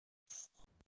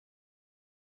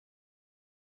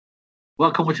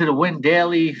Welcome to the Win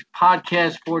Daily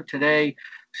podcast for today,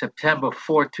 September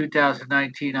 4th,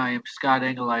 2019. I am Scott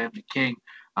Engel. I am the king.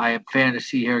 I am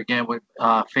fantasy here again with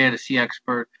fantasy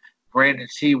expert Brandon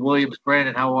C. Williams.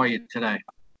 Brandon, how are you today?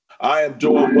 I am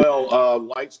doing well.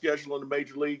 Light schedule in the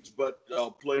major leagues, but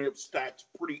plenty of stacks,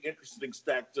 pretty interesting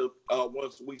stacks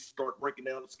once we start breaking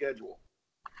down the schedule.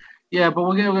 Yeah, but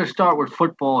we're going to start with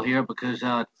football here because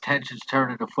tensions turn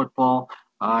into football.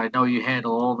 I know you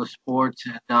handle all the sports,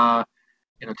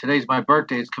 and today's my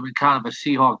birthday. It's coming kind of a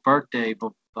Seahawk birthday,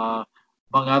 but among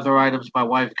other items, my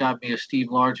wife got me a Steve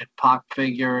Largent pop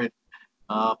figure, and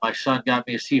my son got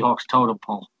me a Seahawks totem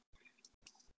pole.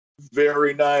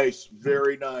 Very nice,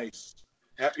 very nice.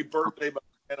 Happy birthday,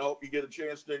 and I hope you get a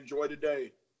chance to enjoy the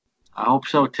day. I hope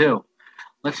so too.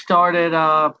 Let's start at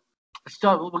let's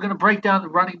start. We're going to break down the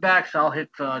running backs. I'll hit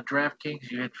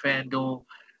DraftKings. You hit FanDuel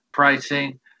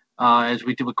pricing as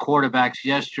we did with quarterbacks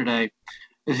yesterday.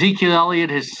 Ezekiel Elliott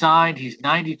has signed. He's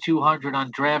 9,200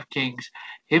 on DraftKings.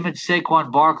 Him and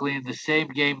Saquon Barkley in the same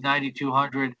game,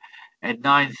 9,200 at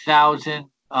 9,000.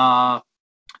 The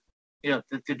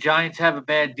Giants have a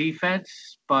bad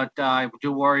defense, but I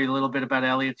do worry a little bit about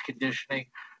Elliott's conditioning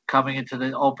coming into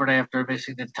the opener after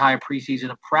missing the entire preseason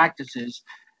of practices,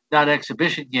 not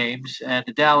exhibition games. And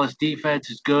the Dallas defense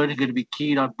is good and going to be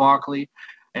keyed on Barkley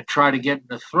and try to get him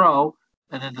to throw.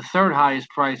 And then the third highest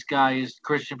priced guy is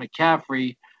Christian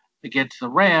McCaffrey against the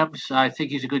Rams. I think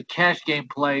he's a good cash game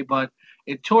play, but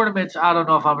in tournaments, I don't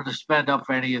know if I'm going to spend up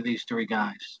for any of these three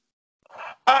guys.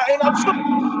 And I'm still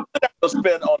going to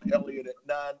spend on Elliott at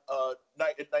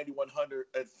 9,100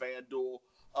 at FanDuel.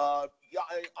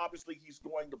 Obviously he's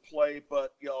going to play,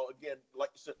 but again,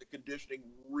 like you said, the conditioning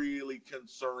really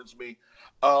concerns me.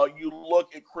 You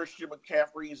look at Christian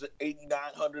McCaffrey; he's at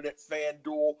 8,900 at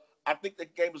FanDuel. I think the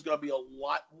game is going to be a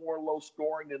lot more low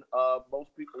scoring than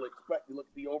most people expect. You look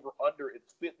at the over/under;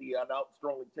 it's 50. I now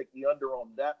strongly take the under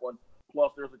on that one.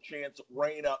 Plus, there's a chance of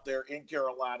rain out there in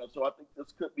Carolina, so I think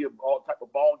this could be all type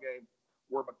of ball game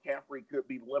where McCaffrey could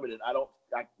be limited. I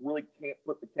really can't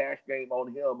put the cash game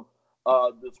on him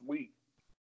this week.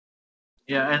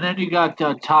 Yeah, and then you got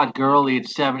Todd Gurley at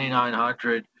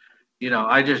 7,900.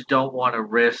 I just don't want to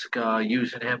risk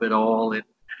using him at all. And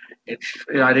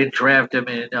I didn't draft him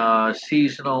in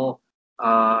seasonal.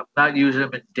 Not using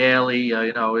him in daily.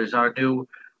 Is our new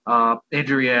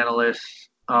injury analyst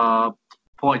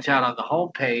points out on the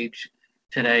homepage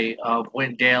today of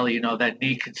Win Daily. That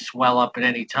knee could swell up at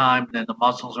any time, and then the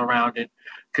muscles around it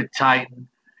could tighten.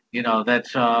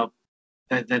 That's what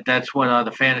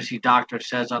the fantasy doctor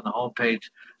says on the homepage.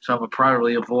 So I'm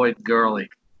probably avoid Gurley.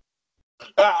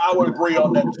 I would agree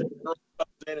on that. Gurley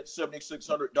comes in at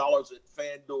 $7,600 at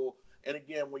FanDuel. And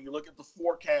again, when you look at the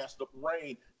forecast of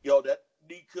rain, that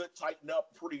knee could tighten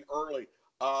up pretty early.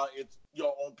 It's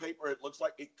on paper, it looks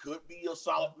like it could be a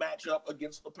solid matchup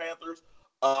against the Panthers.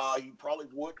 He probably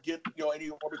would get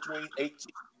anywhere between 18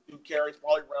 carries,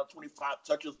 probably around 25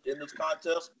 touches in this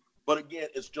contest. But again,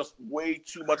 it's just way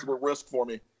too much of a risk for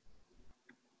me.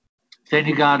 Then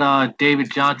you got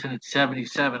David Johnson at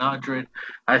 7,700.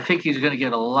 I think he's going to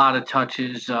get a lot of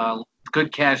touches.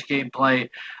 Good cash game play.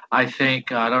 I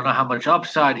think I don't know how much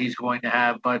upside he's going to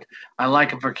have, but I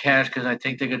like him for cash because I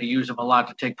think they're going to use him a lot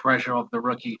to take pressure off the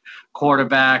rookie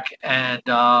quarterback and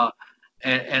also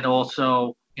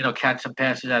catch some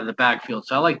passes out of the backfield.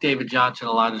 So I like David Johnson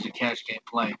a lot as a cash game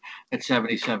play at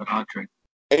 7,700.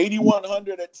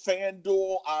 8,100 at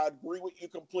FanDuel. I agree with you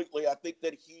completely. I think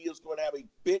that he is going to have a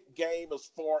big game as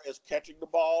far as catching the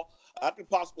ball. I can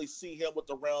possibly see him with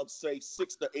around, say,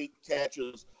 6 to 8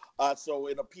 catches. So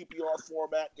in a PPR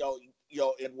format,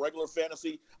 in regular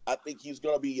fantasy, I think he's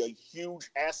going to be a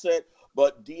huge asset.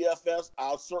 But DFS,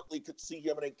 I certainly could see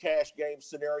him in a cash game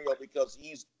scenario because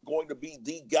he's going to be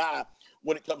the guy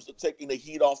when it comes to taking the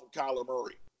heat off of Kyler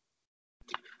Murray.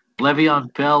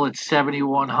 Le'Veon Bell at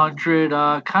 7,100.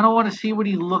 Kind of want to see what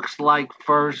he looks like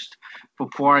first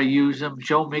before I use him.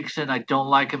 Joe Mixon, I don't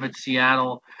like him at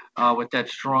Seattle with that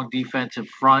strong defensive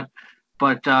front.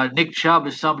 But Nick Chubb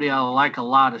is somebody I like a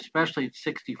lot, especially at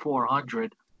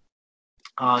 6,400.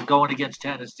 Going against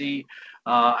Tennessee,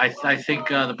 I think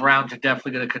the Browns are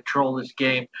definitely going to control this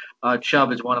game.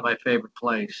 Chubb is one of my favorite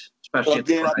plays, especially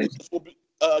again.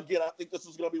 I think this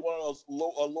is going to be one of those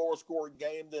lower scoring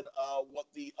game than what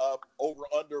the over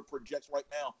under projects right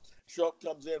now. Chubb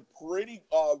comes in pretty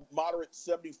moderate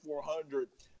 7,400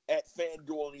 at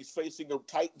FanDuel, and he's facing a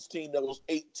Titans team that was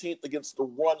 18th against the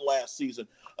run last season.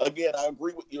 Again, I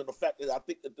agree with you in the fact that I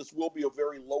think that this will be a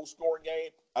very low-scoring game.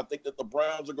 I think that the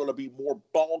Browns are going to be more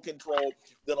ball control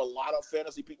than a lot of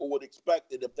fantasy people would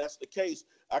expect. And if that's the case,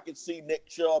 I can see Nick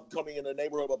Chubb coming in the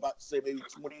neighborhood of about, say, maybe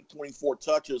 20, 24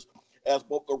 touches as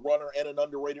both a runner and an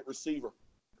underrated receiver.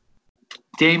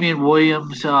 Damian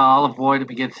Williams, I'll avoid him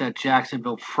against that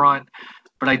Jacksonville front.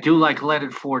 But I do like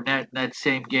Leonard Fournette in that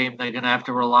same game. They're going to have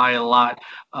to rely a lot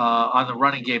on the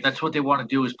running game. That's what they want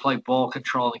to do is play ball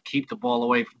control and keep the ball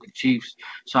away from the Chiefs.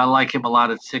 So I like him a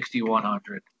lot at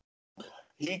 6,100.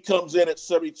 He comes in at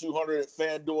 7,200 at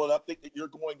FanDuel, and I think that you're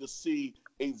going to see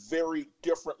a very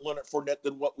different Leonard Fournette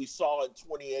than what we saw in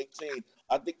 2018.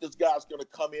 I think this guy's going to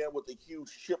come in with a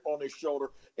huge chip on his shoulder,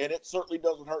 and it certainly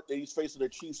doesn't hurt that he's facing a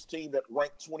Chiefs team that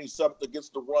ranked 27th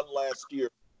against the run last year.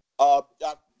 I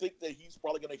think that he's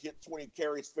probably going to hit 20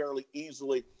 carries fairly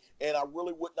easily, and I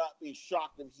really would not be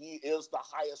shocked if he is the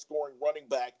highest scoring running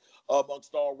back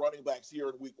amongst all running backs here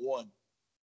in week one.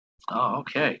 Oh,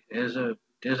 okay. There's a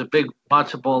big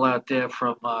matzo ball out there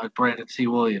from Brandon C.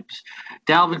 Williams.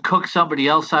 Dalvin Cook, somebody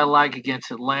else I like against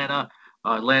Atlanta.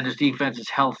 Atlanta's defense is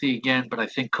healthy again, but I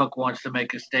think Cook wants to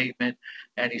make a statement,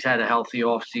 and he's had a healthy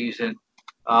offseason.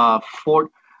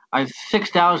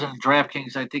 6,000 in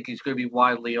DraftKings. I think he's going to be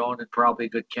widely owned and probably a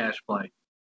good cash play.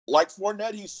 Like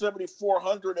Fournette, he's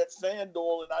 7,400 at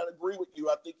FanDuel, and I agree with you.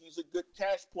 I think he's a good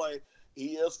cash play.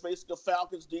 He is facing the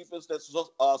Falcons defense that's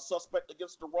suspect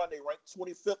against the run. They ranked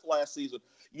 25th last season.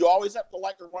 You always have to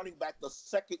like a running back the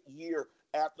second year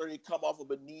after they come off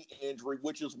of a knee injury,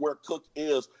 which is where Cook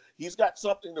is. He's got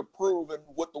something to prove, and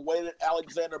with the way that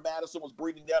Alexander Mattison was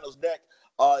breathing down his neck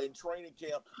in training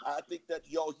camp, I think that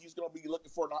he's going to be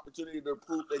looking for an opportunity to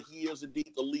prove that he is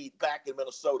indeed the lead back in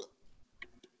Minnesota.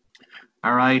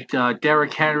 All right,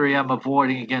 Derrick Henry, I'm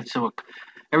avoiding against him.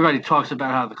 Everybody talks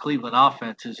about how the Cleveland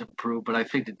offense has improved, but I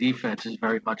think the defense is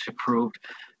very much improved.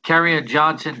 Kerryon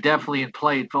Johnson definitely in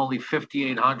play for only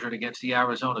 5,800 against the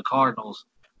Arizona Cardinals,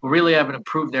 who really haven't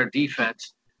improved their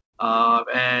defense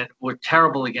and were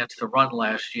terrible against the run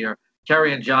last year.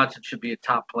 Kerryon Johnson should be a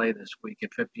top play this week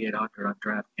at 5,800 on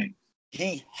DraftKings.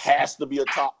 He has to be a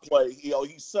top play.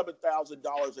 He's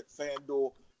 $7,000 at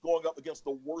FanDuel, going up against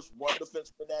the worst run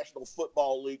defense in the National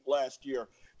Football League last year.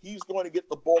 He's going to get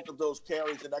the bulk of those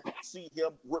carries, and I can see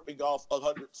him ripping off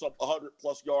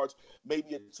 100+ yards,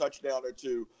 maybe a touchdown or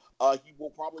two. He will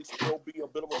probably still be a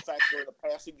bit of a factor in the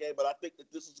passing game, but I think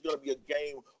that this is going to be a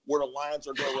game where the Lions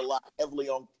are going to rely heavily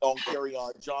on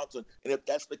Kerryon Johnson. And if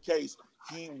that's the case,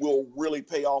 he will really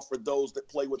pay off for those that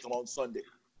play with him on Sunday.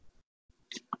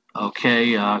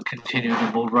 Okay, continuing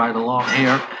to move right along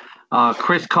here.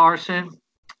 Chris Carson,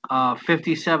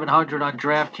 5,700 on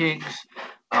DraftKings.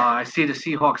 I see the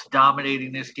Seahawks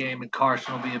dominating this game, and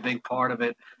Carson will be a big part of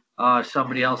it.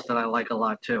 Somebody else that I like a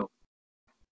lot, too.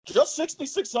 Just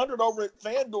 6,600 over at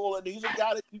FanDuel, and he's a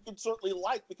guy that you can certainly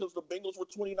like because the Bengals were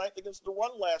 29th against the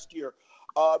run last year.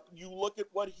 You look at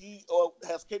what he's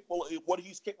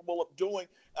capable of doing.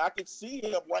 I can see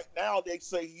him right now. They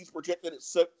say he's projected at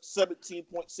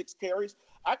 17.6 carries.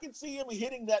 I can see him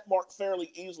hitting that mark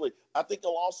fairly easily. I think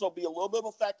he'll also be a little bit of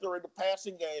a factor in the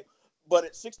passing game. But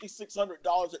at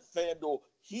 $6,600 at FanDuel,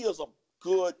 he is a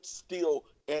good steal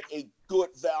and a good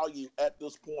value at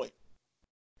this point.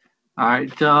 All right,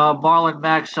 Marlon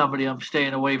Mack, somebody I'm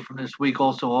staying away from this week.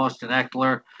 Also, Austin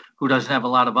Eckler, who doesn't have a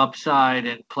lot of upside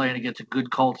and playing against a good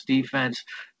Colts defense.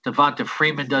 Devonta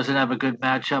Freeman doesn't have a good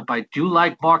matchup. I do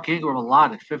like Mark Ingram a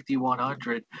lot at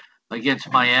 5,100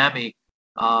 against Miami.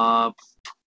 Playing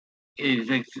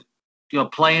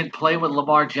with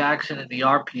Lamar Jackson in the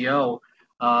RPO.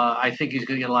 I think he's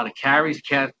going to get a lot of carries,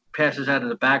 passes out of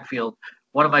the backfield.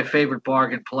 One of my favorite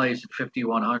bargain plays at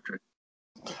 5,100.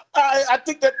 I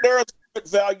think that there is good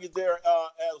value there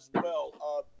as well.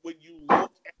 When you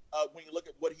look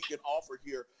at what he can offer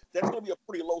here, that's going to be a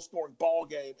pretty low-scoring ball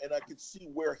game, and I can see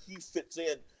where he fits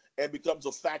in and becomes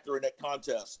a factor in that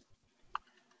contest.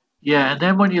 Yeah, and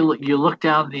then when you look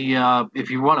down the if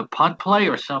you want a punt play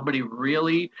or somebody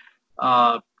really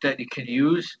that you can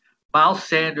use, Miles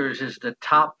Sanders is the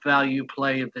top value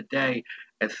play of the day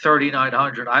at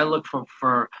 3,900. I look for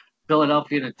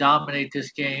Philadelphia to dominate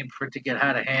this game, for it to get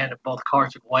out of hand, and both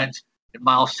Carson Wentz and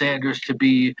Miles Sanders to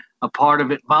be a part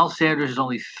of it. Miles Sanders is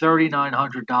only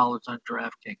 $3,900 on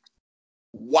DraftKings.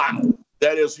 Wow,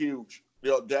 that is huge.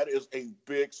 That is a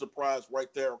big surprise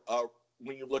right there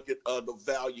when you look at the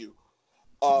value.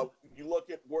 You look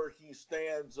at where he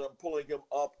stands, pulling him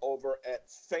up over at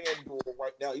FanDuel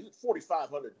right now. He's at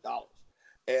 $4,500,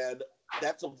 and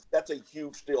that's a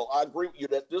huge deal. I agree with you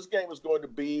that this game is going to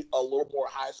be a little more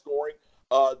high scoring.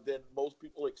 than most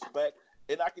people expect.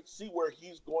 And I can see where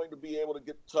he's going to be able to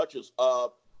get touches.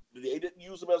 They didn't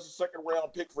use him as a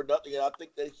second-round pick for nothing, and I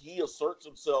think that he asserts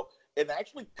himself and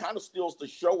actually kind of steals the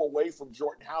show away from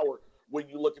Jordan Howard when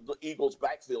you look at the Eagles'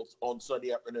 backfields on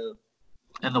Sunday afternoon.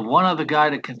 And the one other guy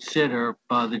to consider,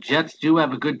 the Jets do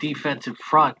have a good defensive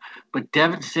front, but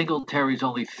Devin Singletary's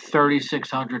only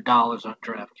 $3,600 on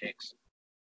DraftKings.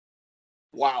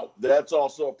 Wow, that's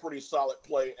also a pretty solid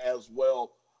play as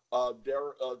well.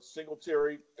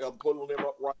 Singletary, I'm putting him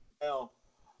up right now.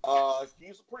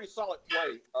 He's a pretty solid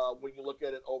play when you look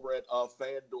at it over at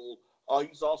FanDuel.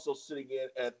 He's also sitting in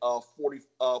at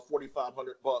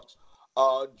 $4,500.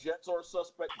 Jets are a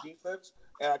suspect defense,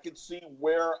 and I can see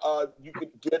where you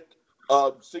could get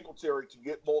Singletary to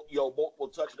get multiple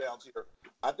touchdowns here.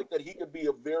 I think that he could be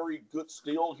a very good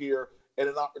steal here and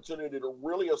an opportunity to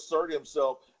really assert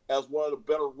himself as one of the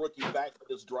better rookie backs in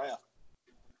this draft.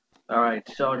 All right,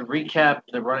 so to recap,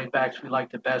 the running backs we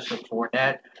like the best are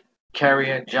Fournette,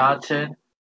 Kerryon Johnson,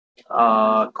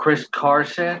 Chris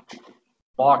Carson,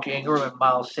 Mark Ingram, and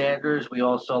Miles Sanders. We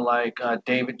also like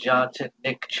David Johnson,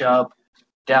 Nick Chubb,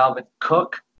 Dalvin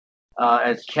Cook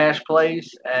as cash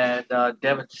plays, and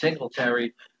Devin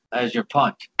Singletary as your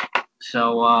punt.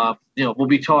 So, we'll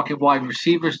be talking wide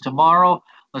receivers tomorrow.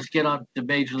 Let's get on to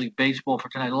Major League Baseball for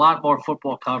tonight. A lot more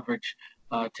football coverage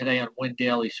today on Win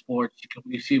Daily Sports.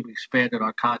 We expanded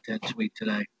our content suite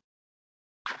today.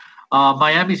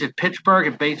 Miami's at Pittsburgh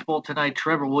in baseball tonight.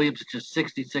 Trevor Williams at just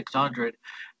 6,600,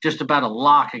 just about a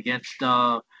lock against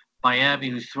Miami,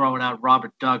 who's throwing out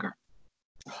Robert Duggar.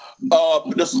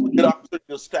 This is a good opportunity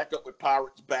to stack up with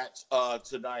Pirates bats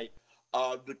tonight.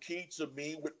 The key to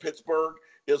me with Pittsburgh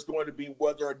is going to be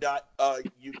whether or not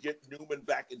you get Newman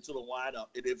back into the lineup.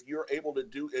 And if you're able to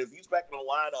if he's back in the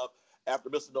lineup after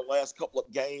missing the last couple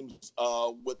of games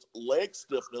with leg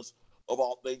stiffness, of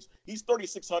all things, he's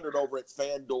 3,600 over at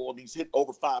FanDuel, and he's hit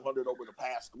over 500 over the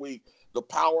past week. The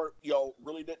power,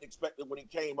 really didn't expect it when he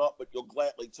came up, but you'll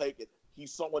gladly take it.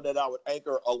 He's someone that I would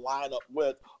anchor a lineup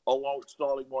with, along with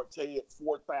Starling Marte at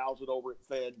 4,000 over at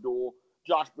FanDuel.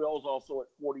 Josh Bell's also at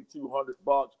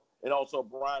 $4,200, and also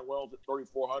Brian Wells at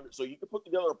 3,400. So you can put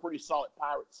together a pretty solid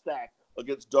Pirate stack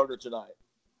against Duggar tonight.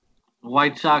 The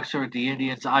White Sox are at the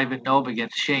Indians. Ivan Nova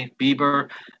against Shane Bieber.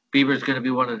 Bieber's going to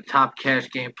be one of the top cash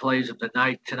game plays of the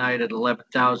night tonight at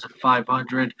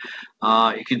 11,500.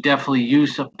 You can definitely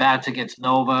use some bats against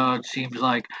Nova. It seems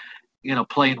like,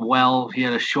 playing well. He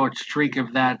had a short streak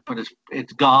of that, but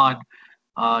it's gone.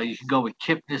 You can go with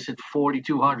Kipnis at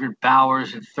 4,200,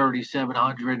 Bowers at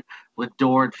 3,700,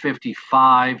 Lindor at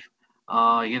 55.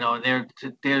 And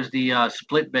there's the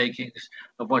split makings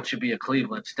of what should be a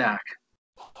Cleveland stack.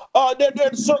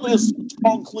 There's certainly a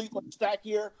strong Cleveland stack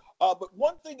here. But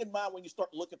one thing in mind when you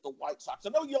start to look at the White Sox, I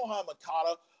know Yohan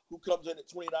Moncada, who comes in at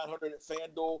 2,900 at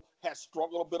FanDuel, has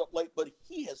struggled a bit of late, but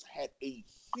he has had a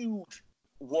huge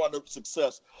run of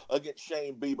success against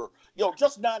Shane Bieber.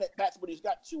 Just 9 at bats, but he's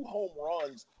got 2 home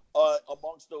runs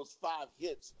amongst those 5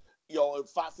 hits.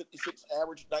 556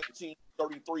 average,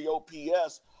 1933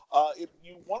 OPS. If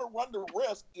you want to run the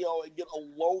risk, and get a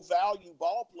low value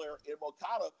ball player in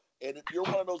Moncada, and if you're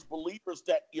one of those believers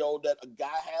that that a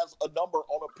guy has a number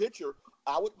on a pitcher,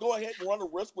 I would go ahead and run a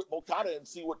risk with Moncada and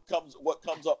see what comes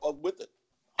up with it.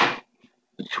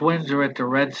 The Twins are at the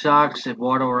Red Sox.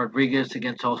 Eduardo Rodriguez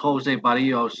against Jose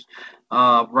Barrios.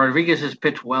 Rodriguez has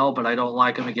pitched well, but I don't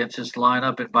like him against this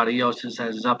lineup, and Barrios has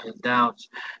his ups and downs.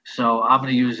 So I'm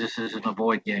going to use this as an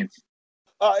avoid game.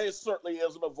 It certainly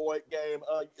is an avoid game.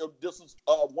 This is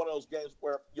one of those games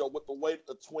where, with the way that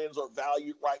the Twins are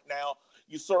valued right now,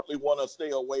 you certainly want to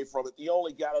stay away from it. The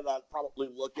only guy that I'd probably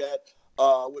look at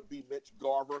would be Mitch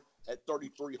Garver at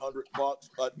 $3,300.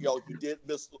 He did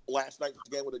miss last night's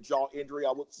game with a jaw injury.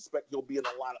 I would suspect he'll be in the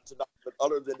lineup tonight. But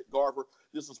other than Garver,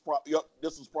 this is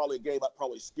probably a game I'd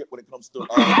probably skip when it comes to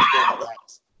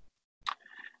backs.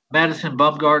 Madison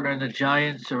Bumgarner and the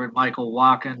Giants are at Michael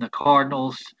Wacha and the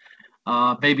Cardinals.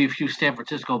 Maybe a few San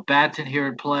Francisco bats in here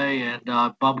in play, and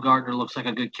Bumgarner looks like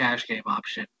a good cash game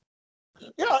option.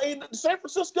 Yeah, and San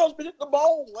Francisco's been hitting the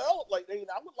ball well lately.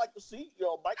 I would like to see,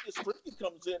 Mike Yastrzemski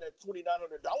comes in at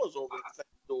 $2,900 over at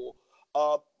FanDuel.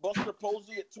 Buster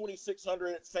Posey at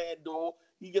 $2,600 at FanDuel.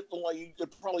 You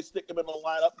could probably stick him in the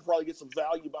lineup and probably get some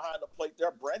value behind the plate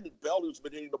there. Brandon Bell, who's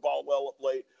been hitting the ball well of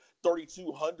late,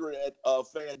 $3,200 at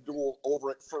FanDuel over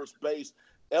at first base.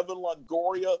 Evan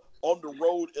Longoria on the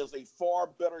road is a far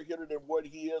better hitter than what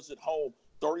he is at home.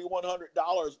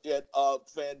 $3,100 at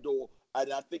FanDuel.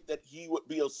 And I think that he would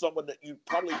be someone that you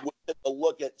probably would take a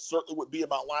look at. Certainly would be in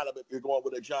my lineup if you're going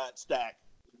with a giant stack.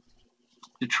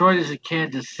 Detroit is at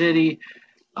Kansas City.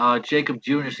 Jacob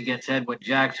Junis against Edwin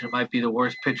Jackson might be the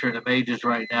worst pitcher in the majors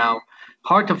right now.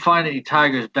 Hard to find any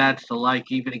Tigers bats to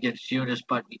like even against Junis,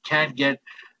 but you can get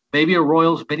maybe a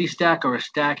Royals mini stack or a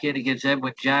stack in against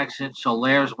Edwin Jackson.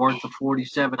 Solaire's worth the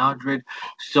 4,700.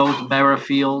 So's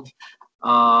Merrifield.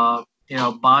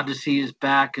 Mondesi is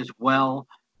back as well.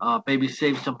 Maybe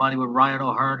save some money with Ryan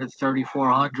O'Hearn at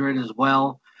 3,400 as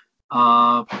well.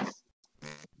 Uh,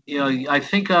 I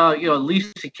think at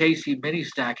least a Casey mini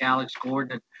stack, Alex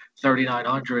Gordon at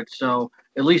 3,900. So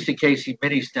at least a Casey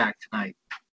mini stack tonight.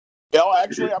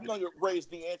 Actually, I'm going to raise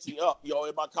the ante up. In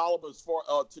my column as for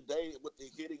today with the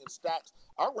hitting and stacks,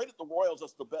 I rated the Royals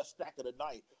as the best stack of the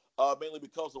night, mainly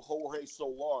because of Jorge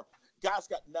Soler. Guy's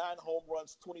got 9 home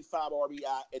runs, 25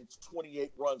 RBI, and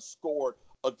 28 runs scored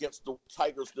against the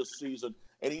Tigers this season.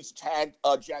 And he's tagged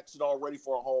Jackson already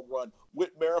for a home run.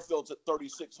 Whit Merrifield's at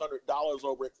 $3,600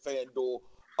 over at FanDuel.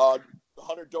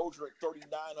 Hunter Dozier at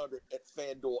 $3,900 at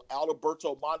FanDuel.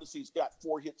 Alberto Mondesi's got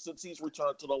 4 hits since he's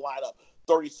returned to the lineup,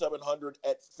 $3,700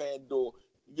 at FanDuel.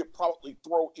 You could probably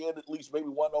throw in at least maybe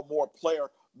one or more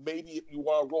player. Maybe if you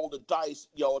want to roll the dice,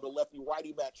 the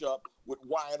lefty-righty matchup with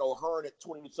Ryan O'Hearn at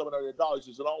 $2,700.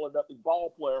 He's an all-or-nothing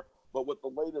ball player, but with the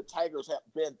way the Tigers have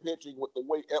been pitching, with the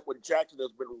way Edwin Jackson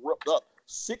has been ripped up,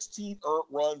 16 earned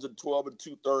runs in 12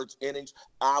 2/3 innings,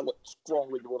 I would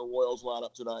strongly go to the Royals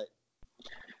lineup tonight.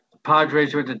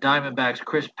 Padres are the Diamondbacks.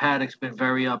 Chris Paddock's been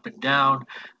very up and down.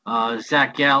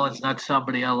 Zach Gallen's not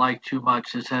somebody I like too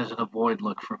much. This has an avoid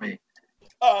look for me.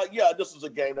 This is a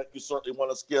game that you certainly want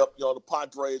to skip. The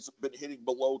Padres have been hitting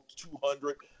below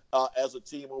 200 as a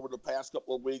team over the past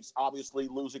couple of weeks. Obviously,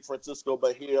 losing Francisco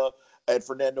Mejia and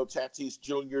Fernando Tatis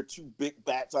Jr., 2 big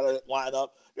bats out of that lineup.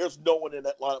 There's no one in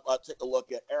that lineup I'll take a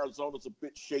look at. Arizona's a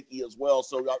bit shaky as well,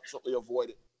 so I'll certainly avoid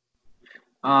it.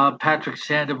 Patrick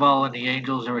Sandoval and the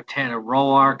Angels are a Tanner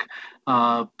Roark.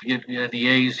 The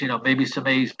A's, maybe some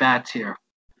A's bats here.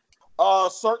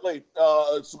 Certainly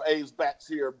some A's bats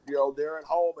here. They're at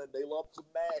home and they love to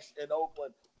mash in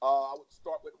Oakland. I would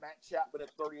start with Matt Chapman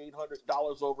at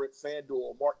 $3,800 over at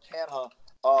FanDuel. Mark Canha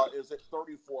is at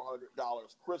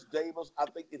 $3,400. Chris Davis, I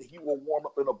think that he will warm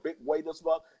up in a big way this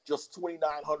month, just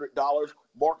 $2,900.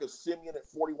 Marcus Semien at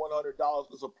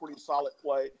 $4,100 is a pretty solid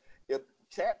play. If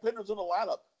Chad Pender's in the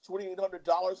lineup,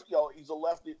 $2,800, he's a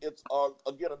lefty. It's,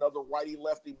 again, another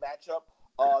righty-lefty matchup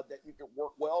that you can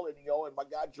work well. And my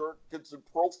guy Jurgensen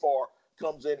Profar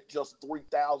comes in at just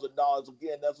 $3,000.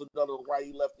 Again, that's another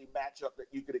righty-lefty matchup that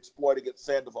you could exploit against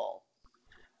Sandoval.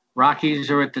 Rockies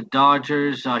are at the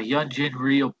Dodgers. Hyunjin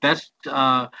Ryu, best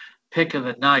pick of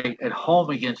the night at home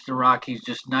against the Rockies,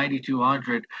 just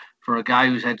 9,200 for a guy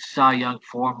who's had Cy Young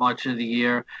for much of the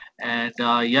year. And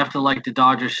you have to like the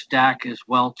Dodgers stack as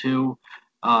well, too,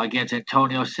 against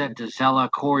Antonio Santazella.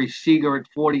 Corey Seager at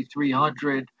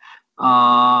 4,300.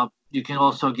 You can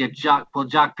also get Jock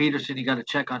Peterson. You got to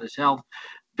check on his health.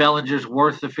 Bellinger's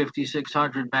worth the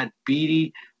 5,600. Matt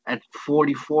Beattie at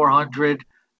 4,400.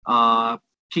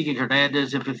 Kike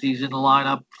Hernandez, if he's in the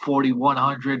lineup,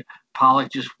 4,100.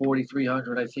 Pollock just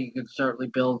 4,300. I think you can certainly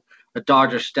build a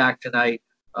Dodger stack tonight.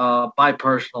 My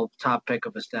personal top pick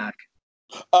of a stack.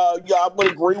 I would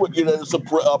agree with you that it's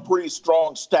a pretty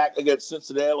strong stack against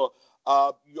Cincinnati.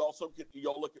 You also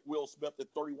look at Will Smith at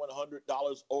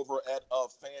 $3,100 over at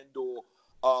FanDuel.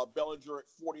 Bellinger at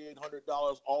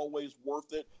 $4,800, always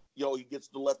worth it. He gets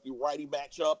the lefty-righty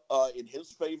matchup in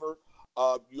his favor.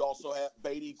 You also have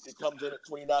Beatty that comes in at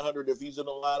 $2,900 if he's in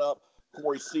the lineup.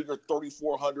 Corey Seager,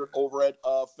 $3,400 over at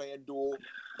FanDuel.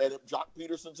 And if Jock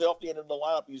Peterson's healthy and in the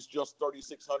lineup, he's just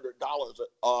 $3,600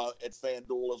 at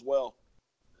FanDuel as well.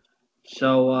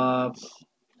 So,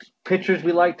 pitchers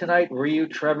we like tonight: Ryu,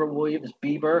 Trevor Williams,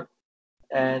 Bieber,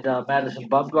 and Madison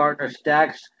Bumgarner.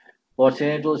 Stacks: Los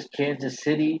Angeles, Kansas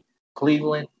City,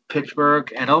 Cleveland,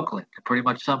 Pittsburgh, and Oakland. It pretty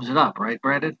much sums it up, right,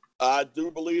 Brandon? I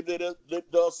do believe that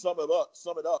it does sum it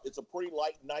up. It's a pretty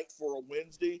light night for a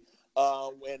Wednesday,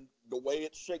 and the way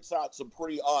it shakes out, some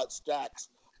pretty odd stacks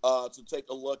to take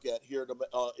a look at here in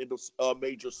the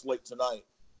major slate tonight.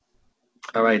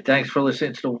 All right. Thanks for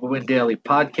listening to the Win Daily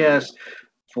podcast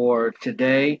for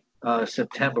today,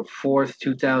 September 4th,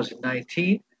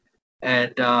 2019.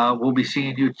 And we'll be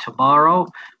seeing you tomorrow.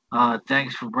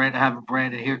 Thanks for having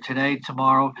Brandon here today.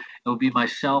 Tomorrow, it'll be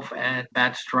myself and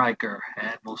Matt Stryker.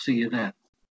 And we'll see you then.